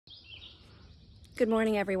Good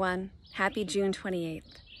morning, everyone. Happy June 28th.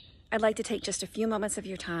 I'd like to take just a few moments of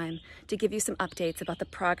your time to give you some updates about the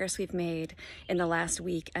progress we've made in the last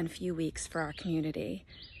week and few weeks for our community.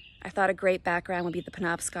 I thought a great background would be the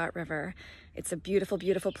Penobscot River. It's a beautiful,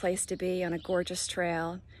 beautiful place to be on a gorgeous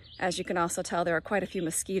trail. As you can also tell, there are quite a few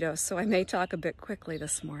mosquitoes, so I may talk a bit quickly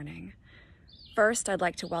this morning. First, I'd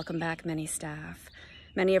like to welcome back many staff.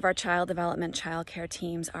 Many of our child development childcare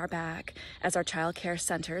teams are back as our childcare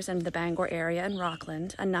centers in the Bangor area and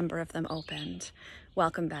Rockland, a number of them opened.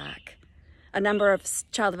 Welcome back. A number of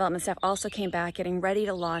child development staff also came back getting ready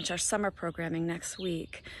to launch our summer programming next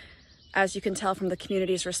week. As you can tell from the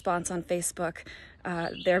community's response on Facebook,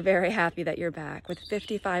 they're very happy that you're back. With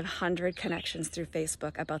 5,500 connections through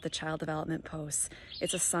Facebook about the child development posts,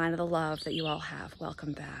 it's a sign of the love that you all have.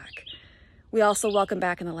 Welcome back. We also welcome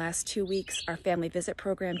back in the last 2 weeks our family visit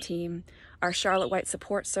program team, our Charlotte White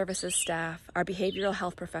support services staff, our behavioral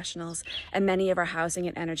health professionals, and many of our housing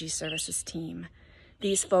and energy services team.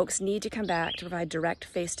 These folks need to come back to provide direct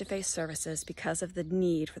face-to-face services because of the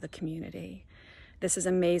need for the community. This is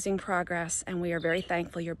amazing progress, and we are very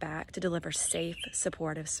thankful you're back to deliver safe,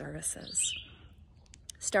 supportive services.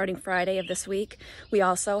 Starting Friday of this week, we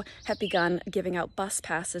also have begun giving out bus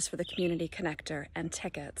passes for the Community Connector and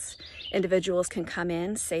tickets. Individuals can come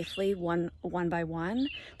in safely one by one.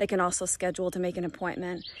 They can also schedule to make an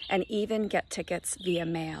appointment and even get tickets via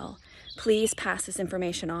mail. Please pass this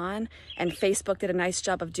information on, and Facebook did a nice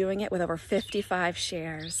job of doing it with over 55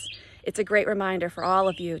 shares. It's a great reminder for all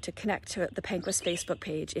of you to connect to the Penquis Facebook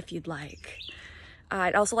page if you'd like.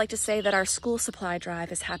 I'd also like to say that our school supply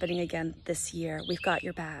drive is happening again this year. We've got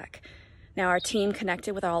your back. Now, our team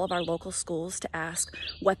connected with all of our local schools to ask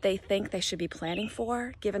what they think they should be planning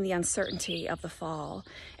for, given the uncertainty of the fall.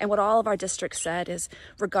 And what all of our districts said is,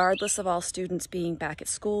 regardless of all students being back at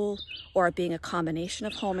school, or it being a combination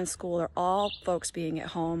of home and school, or all folks being at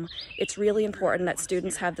home, it's really important that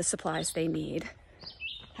students have the supplies they need.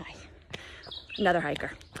 Hi, another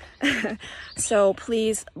hiker. So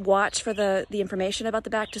please watch for the information about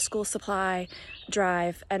the back to school supply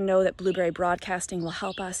drive, and know that Blueberry Broadcasting will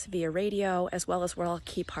help us via radio, as well as we're all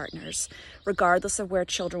key partners. Regardless of where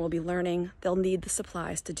children will be learning, they'll need the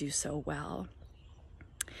supplies to do so well.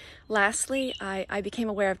 Lastly, I became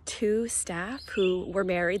aware of 2 staff who were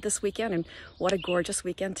married this weekend, and what a gorgeous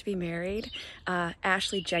weekend to be married.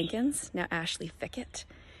 Ashley Jenkins, now Ashley Fickett,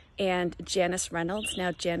 and Janice Reynolds,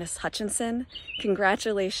 now Janice Hutchinson.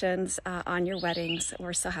 Congratulations on your weddings.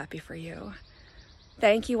 We're so happy for you.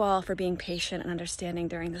 Thank you all for being patient and understanding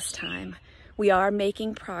during this time. We are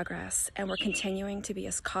making progress, and we're continuing to be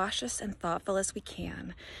as cautious and thoughtful as we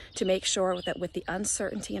can to make sure that with the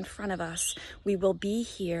uncertainty in front of us, we will be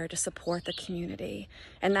here to support the community.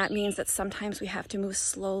 And that means that sometimes we have to move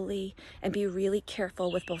slowly and be really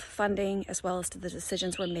careful with both funding as well as to the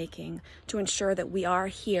decisions we're making to ensure that we are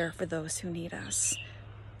here for those who need us.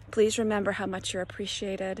 Please remember how much you're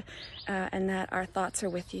appreciated and that our thoughts are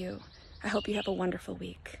with you. I hope you have a wonderful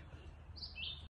week.